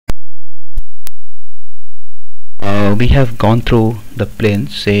We have gone through the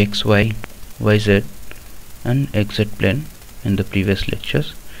planes, say xy, yz and xz plane in the previous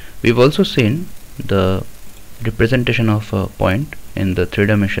lectures. We've also seen the representation of a point in the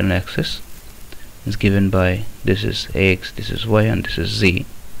three-dimensional axis is given by this is x, this is y and this is z.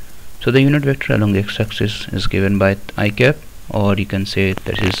 So the unit vector along the x-axis is given by I cap, or you can say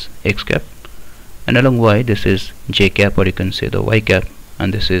this is x cap, and along y this is j cap, or you can say the y cap,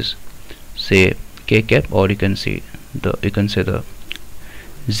 and this is say k cap, or you can say the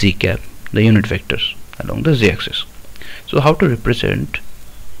z cap, the unit vectors along the z-axis. So how to represent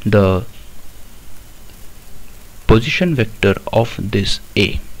the position vector of this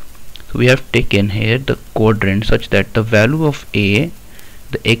A? So we have taken here the quadrant such that the value of A,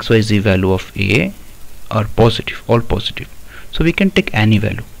 the xyz value of A are positive, all positive. So we can take any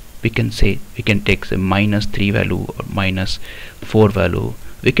value. We can take say -3 value or -4 value.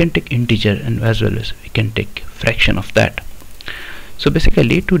 We can take integer, and as well as we can take fraction of that. So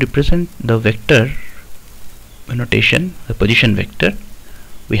basically, to represent the vector notation, the position vector,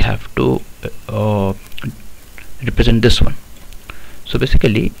 we have to represent this one. So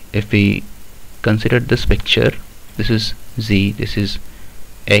basically, if we consider this picture, this is z, this is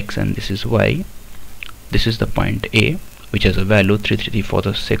x and this is y. This is the point A, which has a value 333 for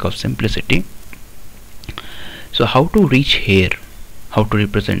the sake of simplicity. So how to reach here, how to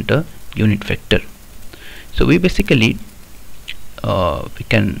represent a unit vector? So we basically we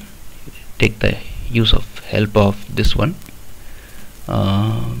can take the use of help of this one.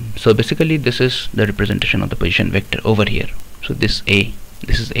 So basically this is the representation of the position vector over here. So this A,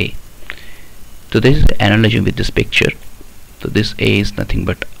 this is A. So this is the analogy with this picture. So this A is nothing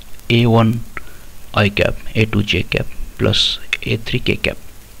but A1 I cap, A2 j cap plus A3 k cap.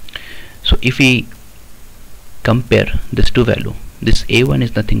 So if we compare this two value, this A1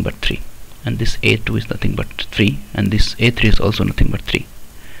 is nothing but 3 and this A2 is nothing but 3 and this A3 is also nothing but 3.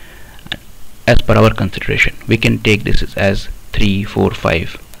 As per our consideration, we can take this as 3, 4,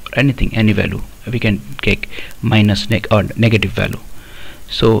 5 or anything, any value. We can take minus or negative value.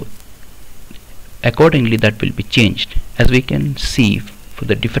 So accordingly that will be changed. As we can see for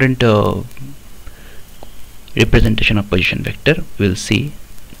the different representation of position vector, we will see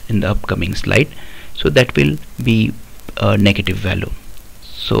in the upcoming slide. So that will be a negative value.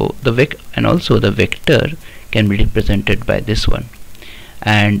 So the and also the vector can be represented by this one,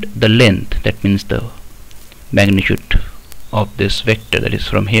 and the length, that means the magnitude of this vector, that is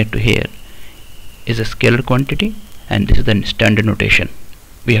from here to here, is a scalar quantity, and this is the standard notation.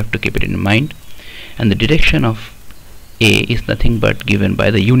 We have to keep it in mind. And the direction of A is nothing but given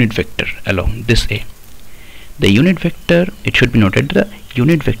by the unit vector along this A. The unit vector, it should be noted, the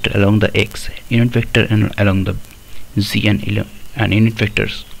unit vector along the x, unit vector along the z and unit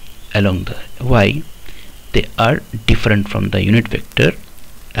vectors along the y, they are different from the unit vector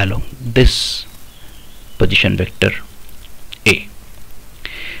along this position vector A.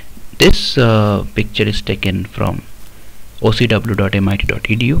 This picture is taken from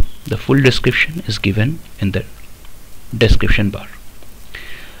ocw.mit.edu. The full description is given in the description bar.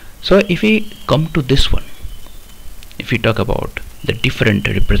 So if we come to this one, if we talk about the different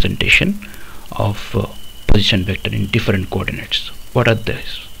representation of position vector in different coordinates, what are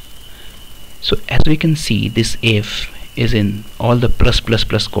these? So as we can see, this f is in all the plus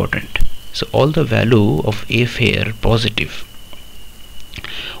quadrant. So all the value of f here positive,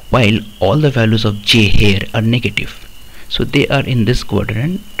 while all the values of j here are negative. So they are in this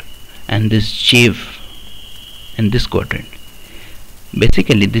quadrant and this j in this quadrant.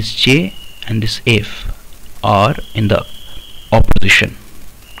 Basically this j and this f are in the opposition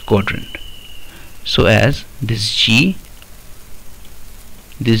quadrant. So as this g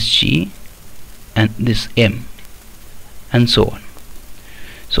and this m and so on.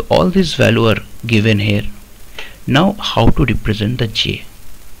 So all these values are given here. Now how to represent the j?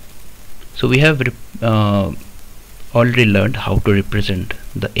 So we have already learned how to represent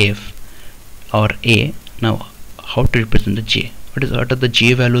the f or a. Now how to represent the j? What are the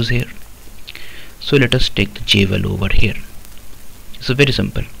j values here? So let us take the j value over here. So very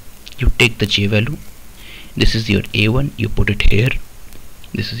simple. You take the j value. This is your a1. You put it here.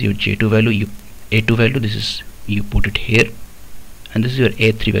 This is your j2 value. A2 value. This is you put it here, and this is your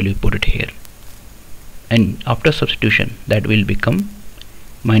a3 value. You put it here. And after substitution, that will become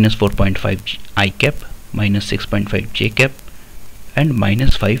minus 4.5 I cap, minus 6.5 j cap, and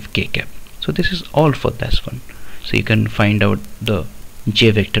minus 5 k cap. So this is all for this one. So you can find out the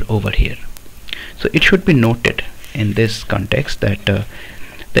j vector over here. So it should be noted in this context that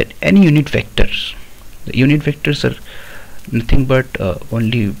that any unit vectors, the unit vectors are nothing but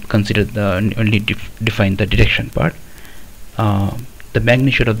only consider the define the direction part. The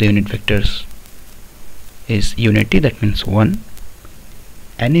magnitude of the unit vectors is unity, that means 1.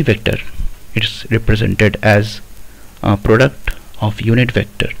 Any vector is represented as a product of unit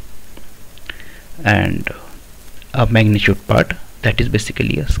vector and a magnitude part, that is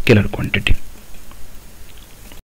basically a scalar quantity.